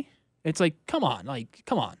this money, it's like, come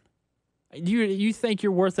on. You think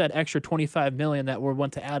you're worth that extra $25 million that we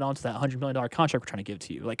want to add on to that $100 million contract we're trying to give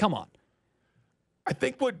to you? Like, come on. I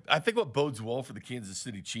think what bodes well for the Kansas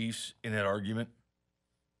City Chiefs in that argument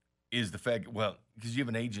is the fact, well, because you have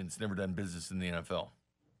an agent that's never done business in the NFL.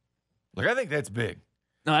 Like, I think that's big.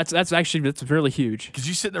 No, that's really huge. Because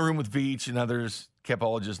you sit in the room with Veach and others,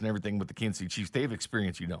 capologists and everything with the Kansas City Chiefs, they have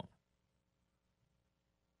experience you don't.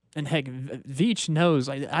 And heck, Veach knows.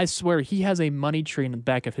 I swear, he has a money tree in the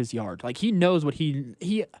back of his yard. Like, he knows what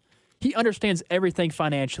he understands everything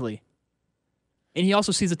financially, and he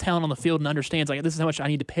also sees the talent on the field and understands, like, this is how much I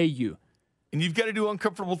need to pay you. And you've got to do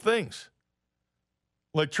uncomfortable things,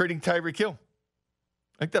 like trading Tyreek Hill.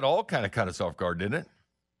 I think that all kind of caught us off guard, didn't it?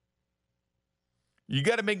 You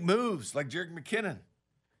got to make moves like Jerick McKinnon,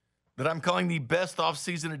 that I'm calling the best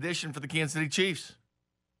offseason addition for the Kansas City Chiefs.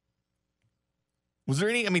 Was there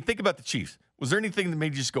any, think about the Chiefs. Was there anything that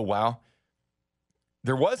made you just go, wow?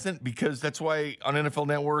 There wasn't, because that's why on NFL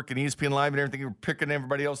Network and ESPN Live and everything, you're picking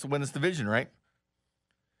everybody else to win this division, right?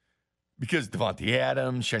 Because Devontae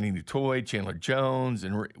Adams, Shiny New Toy, Chandler Jones,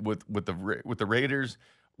 and with the Raiders,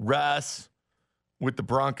 Russ with the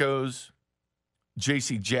Broncos,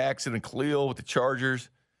 J.C. Jackson and Khalil with the Chargers.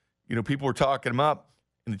 You know, people were talking them up.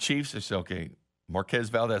 And the Chiefs, they said, okay, Marquez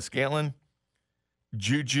Valdez-Scantling,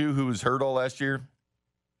 Juju, who was hurt all last year.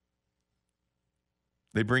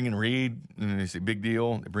 They bring in Reed, and they say, big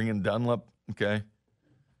deal. They bring in Dunlap, okay.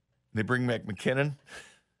 They bring back McKinnon.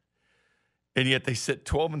 And yet they sit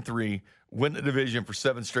 12-3, win the division for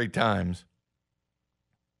 7 straight times,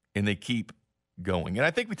 and they keep going. And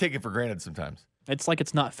I think we take it for granted sometimes. It's like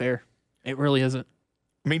it's not fair. It really isn't.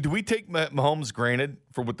 I mean, do we take Mahomes granted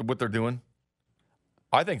for what they're doing?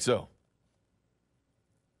 I think so.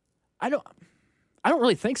 I don't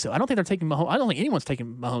really think so. I don't think they're taking Mahomes. I don't think anyone's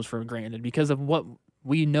taking Mahomes for granted because of what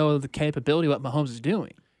we know the capability of what Mahomes is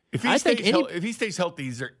doing. If he stays healthy,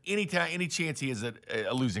 is there any chance he has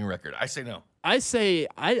a losing record? I say no.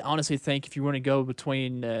 I honestly think if you want to go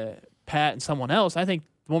between Pat and someone else, I think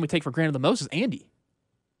the one we take for granted the most is Andy.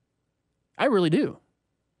 I really do.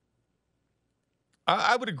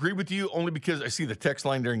 I would agree with you only because I see the text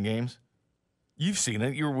line during games. You've seen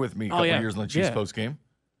it. You were with me a couple of years on the Chiefs post game.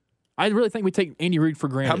 I really think we take Andy Reid for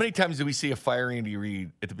granted. How many times did we see a fire Andy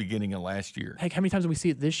Reid at the beginning of last year? Heck, how many times did we see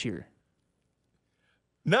it this year?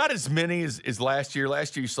 Not as many as last year.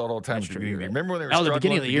 Last year you saw it all the time at the beginning of the year. Remember when they were the struggling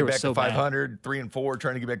beginning of the year to get was back so to 500, 3-4,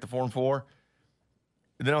 trying to get back to 4-4?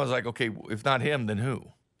 And then I was like, okay, if not him, then who?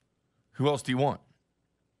 Who else do you want?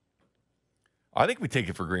 I think we take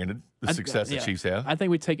it for granted, the success the Chiefs have. I think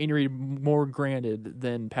we take Andy Reid more granted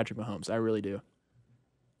than Patrick Mahomes. I really do.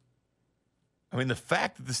 I mean, the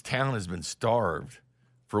fact that this town has been starved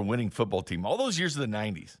for a winning football team, all those years of the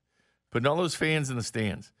 90s, putting all those fans in the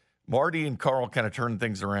stands, Marty and Carl kind of turning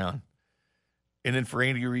things around, and then for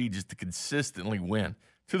Andy Reid just to consistently win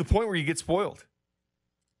to the point where you get spoiled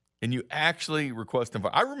and you actually request him.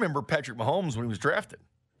 I remember Patrick Mahomes when he was drafted.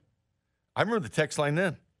 I remember the text line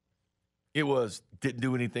then. It was, didn't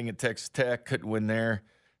do anything at Texas Tech, couldn't win there.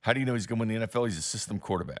 How do you know he's going to win the NFL? He's a system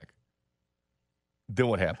quarterback. Then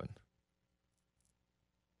what happened?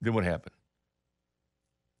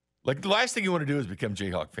 Like, the last thing you want to do is become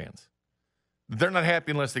Jayhawk fans. They're not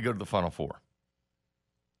happy unless they go to the Final Four.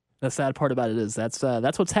 The sad part about it is that's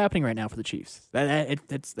what's happening right now for the Chiefs.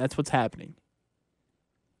 That's what's happening.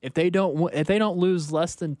 If they don't lose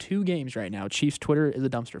less than 2 games right now, Chiefs Twitter is a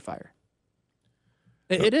dumpster fire.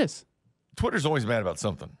 It is. Twitter's always mad about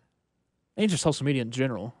something. And just social media in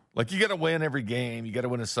general. Like, you got to win every game. You got to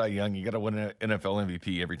win a Cy Young. You got to win an NFL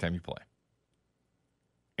MVP every time you play.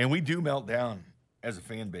 And we do melt down as a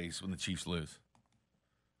fan base when the Chiefs lose.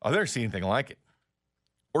 I've never seen anything like it.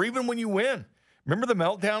 Or even when you win. Remember the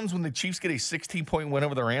meltdowns when the Chiefs get a 16-point win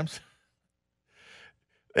over the Rams?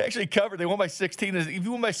 They actually covered. They won by 16. If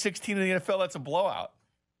you win by 16 in the NFL, that's a blowout.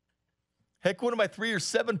 Heck, winning by 3 or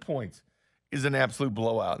 7 points is an absolute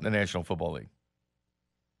blowout in the National Football League.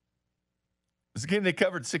 This game they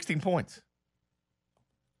covered 16 points.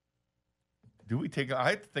 I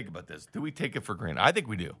have to think about this. Do we take it for granted? I think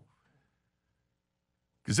we do.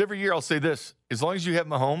 Because every year I'll say this, as long as you have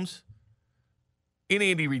Mahomes, in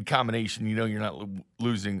Andy Reid combination, you know you're not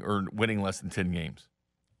losing or winning less than 10 games.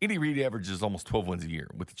 Andy Reid averages almost 12 wins a year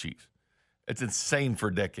with the Chiefs. It's insane for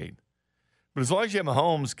a decade. But as long as you have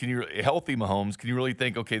Mahomes, healthy Mahomes, can you really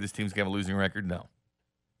think, okay, this team's going to have a losing record? No.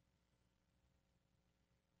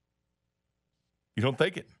 You don't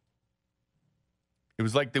think it. It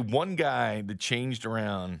was like the one guy that changed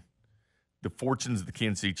around the fortunes of the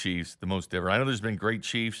Kansas City Chiefs the most ever. I know there's been great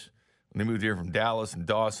Chiefs when they moved here from Dallas and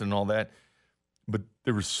Dawson and all that, but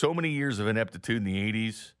there were so many years of ineptitude in the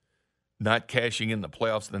 80s, not cashing in the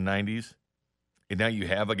playoffs in the 90s, and now you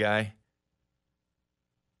have a guy.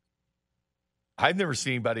 I've never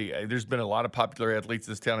seen anybody, there's been a lot of popular athletes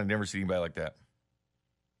in this town. I've never seen anybody like that.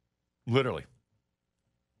 Literally.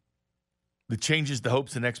 That changes the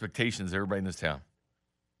hopes and expectations of everybody in this town.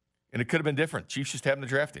 And it could have been different. Chiefs just happened to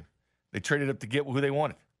draft him. They traded up to get who they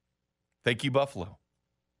wanted. Thank you, Buffalo.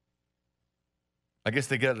 I guess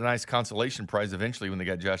they got a nice consolation prize eventually when they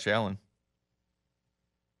got Josh Allen.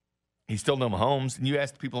 He's still no Mahomes. And you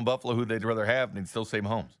ask people in Buffalo who they'd rather have, and they'd still say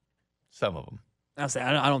Mahomes. Some of them. I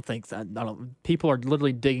don't think that. People are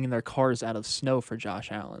literally digging their cars out of snow for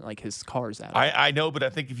Josh Allen, like his car's out. I know, but I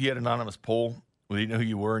think if you had an anonymous poll where you know who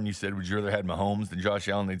you were and you said, would you rather have Mahomes than Josh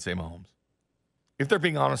Allen, they'd say Mahomes. If they're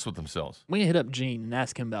being honest with themselves. We can hit up Gene and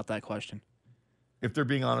ask him about that question. If they're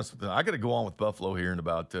being honest with them. I got to go on with Buffalo here in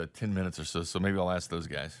about 10 minutes or so maybe I'll ask those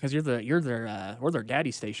guys. Because we're their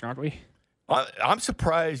daddy station, aren't we? I'm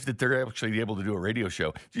surprised that they're actually able to do a radio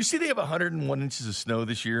show. Do you see they have 101 inches of snow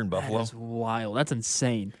this year in Buffalo? That's wild. That's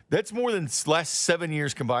insane. That's more than the last 7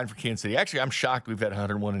 years combined for Kansas City. Actually, I'm shocked we've had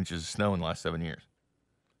 101 inches of snow in the last 7 years.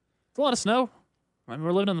 It's a lot of snow. I mean,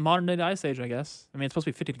 we're living in the modern day ice age, I guess. I mean, it's supposed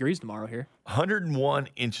to be 50 degrees tomorrow here. 101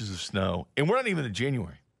 inches of snow, and we're not even in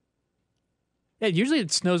January. Yeah, usually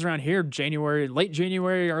it snows around here late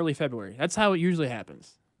January, early February. That's how it usually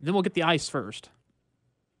happens. Then we'll get the ice first.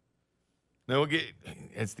 No,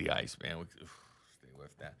 it's the ice, man. Stay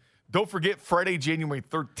with that. Don't forget, Friday, January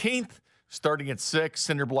 13th, starting at 6,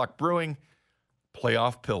 Cinder Block Brewing,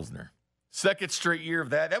 Playoff Pilsner. Second straight year of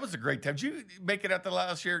that. That was a great time. Did you make it out the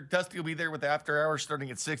last year? Dusty will be there with the after hours starting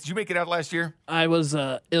at 6. Did you make it out last year? I was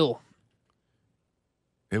ill.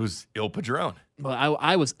 It was Il Padrone. Well,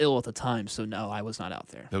 I was ill at the time, so no, I was not out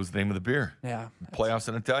there. That was the name of the beer. Yeah. Playoffs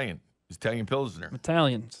in Italian. It's Italian Pilsner.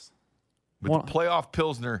 Italians. But the Playoff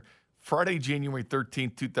Pilsner, Friday, January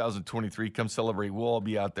 13th, 2023. Come celebrate. We'll all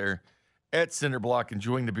be out there at Cinder Block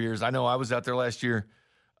enjoying the beers. I know I was out there last year.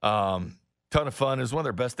 Ton of fun. It was one of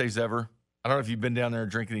their best days ever. I don't know if you've been down there and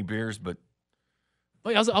drinking any beers, but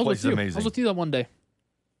I was with you. Amazing. I was with you that one day.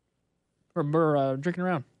 We're drinking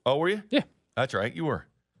around. Oh, were you? Yeah. That's right. You were.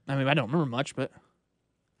 I mean, I don't remember much, but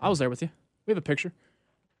I was there with you. We have a picture.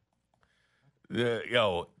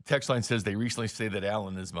 Text line says they recently say that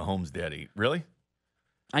Allen is Mahomes' daddy. Really?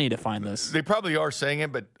 I need to find this. They probably are saying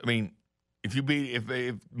it, but I mean, if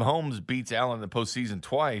Mahomes beats Allen in the postseason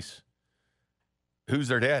twice, who's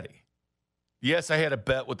their daddy? Yes, I had a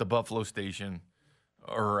bet with the Buffalo station,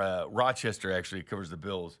 or Rochester actually covers the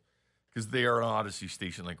Bills, because they are an Odyssey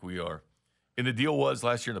station like we are. And the deal was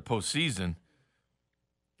last year in the postseason,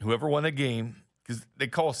 whoever won the game, because they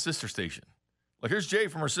call a sister station. Like, here's Jay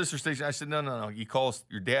from our sister station. I said, no. You call us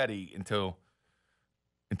your daddy until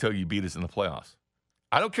you beat us in the playoffs.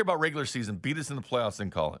 I don't care about regular season. Beat us in the playoffs,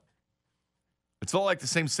 then call it. It's all like the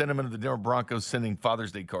same sentiment of the Denver Broncos sending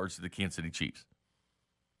Father's Day cards to the Kansas City Chiefs.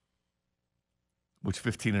 Which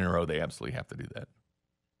 15 in a row, they absolutely have to do that.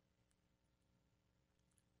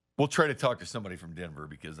 We'll try to talk to somebody from Denver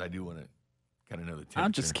because I do want to kind of know the temperature.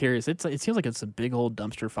 I'm just curious. It seems like it's a big old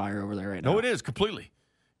dumpster fire over there right now. No, it is, completely.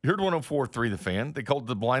 You heard 104.3 The Fan. They called it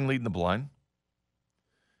the blind leading the blind.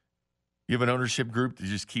 You have an ownership group that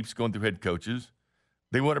just keeps going through head coaches.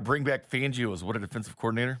 They want to bring back Fangio as what, a defensive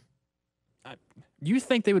coordinator? You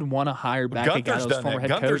think they would want to hire back a guy that was former head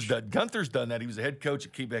coach? Gunther's done that. He was a head coach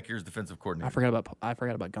at Quebec. Here's defensive coordinator. I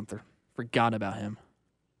forgot about Gunther. Forgot about him.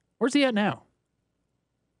 Where's he at now?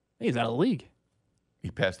 He's out of the league.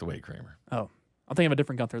 He passed away, Kramer. Oh, I'll think of a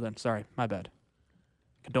different Gunther then. Sorry, my bad.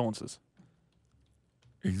 Condolences.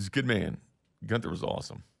 He's a good man. Gunther was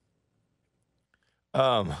awesome.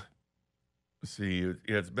 Let's see.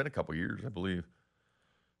 It's been a couple years, I believe,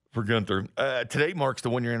 for Gunther. Today marks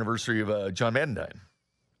the 1-year anniversary of John Madden dying.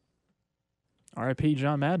 R.I.P.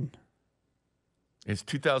 John Madden. It's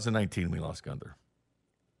 2019 we lost Gunther.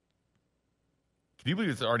 Can you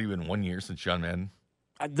believe it's already been 1 year since John Madden?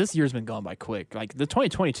 This year's been gone by quick. Like, the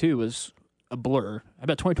 2022 was a blur. I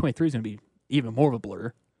bet 2023 is going to be even more of a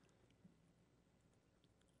blur.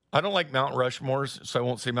 I don't like Mount Rushmores, so I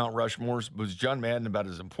won't say Mount Rushmores. But was John Madden about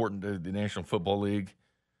as important to the National Football League?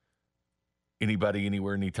 Anybody,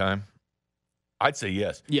 anywhere, anytime? I'd say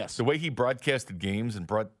yes. Yes. The way he broadcasted games and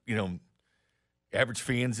brought, average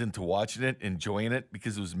fans into watching it, enjoying it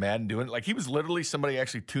because it was Madden doing it. Like, he was literally somebody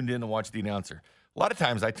actually tuned in to watch the announcer. A lot of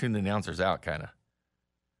times I tune the announcers out, kind of.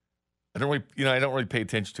 I don't really pay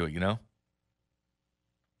attention to it,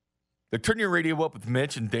 Like, turn your radio up with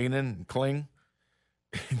Mitch and Dana and Kling.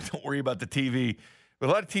 Don't worry about the TV. But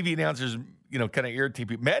a lot of TV announcers, kind of irritate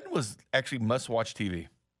people. Madden was actually must-watch TV.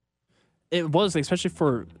 It was, especially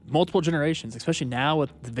for multiple generations, especially now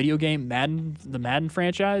with the video game Madden, the Madden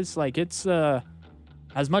franchise. Like, it's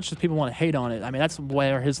as much as people want to hate on it, I mean, that's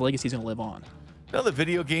where his legacy is going to live on. No, the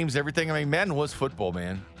video games, everything. I mean, Madden was football,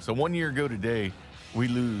 man. So 1 year ago today, we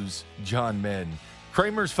lose John Madden.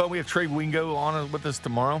 Kramer's fun. We have Trey Wingo on with us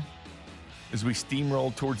tomorrow as we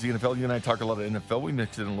steamroll towards the NFL. You and I talk a lot of NFL. We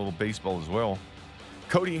mix in a little baseball as well.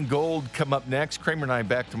 Cody and Gold come up next. Kramer and I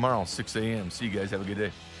back tomorrow, 6 a.m. See you guys. Have a good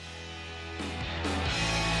day.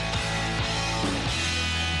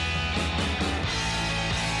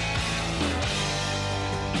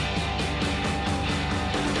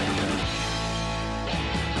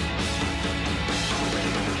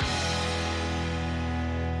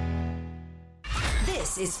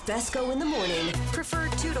 This is Fesco in the Morning,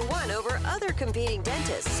 preferred 2-to-1 over other competing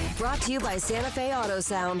dentists. Brought to you by Santa Fe Auto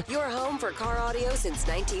Sound, your home for car audio since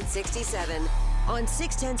 1967. On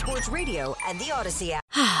 610 Sports Radio and the Odyssey app.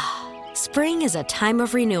 Spring is a time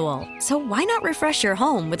of renewal, so why not refresh your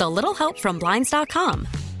home with a little help from Blinds.com?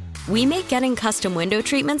 We make getting custom window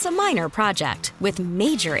treatments a minor project with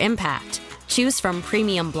major impact. Choose from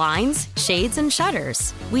premium blinds, shades, and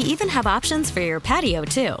shutters. We even have options for your patio,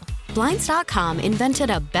 too. Blinds.com invented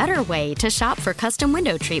a better way to shop for custom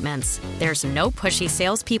window treatments. There's no pushy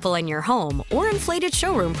salespeople in your home or inflated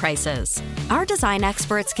showroom prices. Our design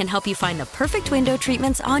experts can help you find the perfect window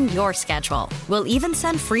treatments on your schedule. We'll even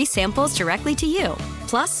send free samples directly to you.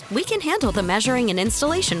 Plus, we can handle the measuring and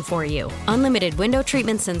installation for you. Unlimited window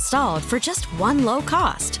treatments installed for just one low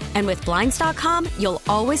cost. And with Blinds.com, you'll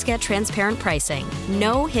always get transparent pricing.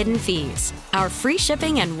 No hidden fees. Our free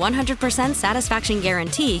shipping and 100% satisfaction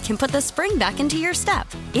guarantee can put the spring back into your step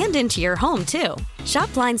and into your home, too.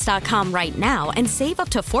 Shop Blinds.com right now and save up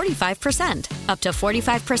to 45%. Up to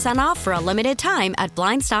 45% off for a limited time at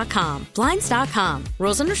Blinds.com. Blinds.com.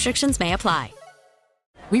 Rules and restrictions may apply.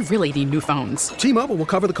 We really need new phones. T-Mobile will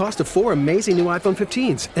cover the cost of 4 amazing new iPhone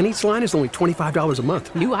 15s, and each line is only $25 a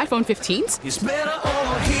month. New iPhone 15s? It's better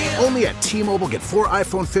over here. Only at T-Mobile, get 4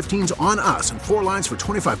 iPhone 15s on us and 4 lines for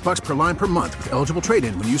 $25 per line per month with eligible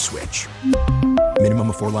trade-in when you switch. Minimum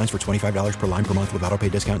of 4 lines for $25 per line per month with autopay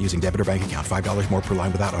discount using debit or bank account. $5 more per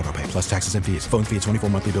line without autopay, plus taxes and fees. Phone fee at 24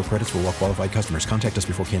 monthly bill credits for well-qualified customers. Contact us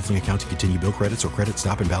before canceling account to continue bill credits or credit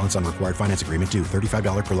stop and balance on required finance agreement due.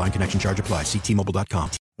 $35 per line connection charge applies. See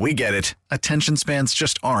T-Mobile.com. We get it. Attention spans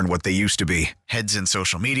just aren't what they used to be. Heads in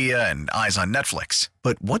social media and eyes on Netflix.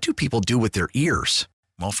 But what do people do with their ears?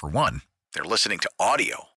 Well, for one, they're listening to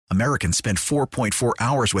audio. Americans spend 4.4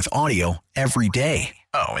 hours with audio every day.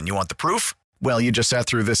 Oh, and you want the proof? Well, you just sat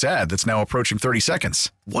through this ad that's now approaching 30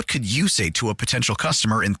 seconds. What could you say to a potential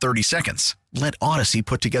customer in 30 seconds? Let Odyssey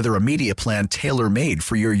put together a media plan tailor-made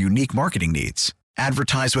for your unique marketing needs.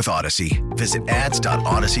 Advertise with Odyssey. Visit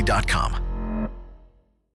ads.odyssey.com.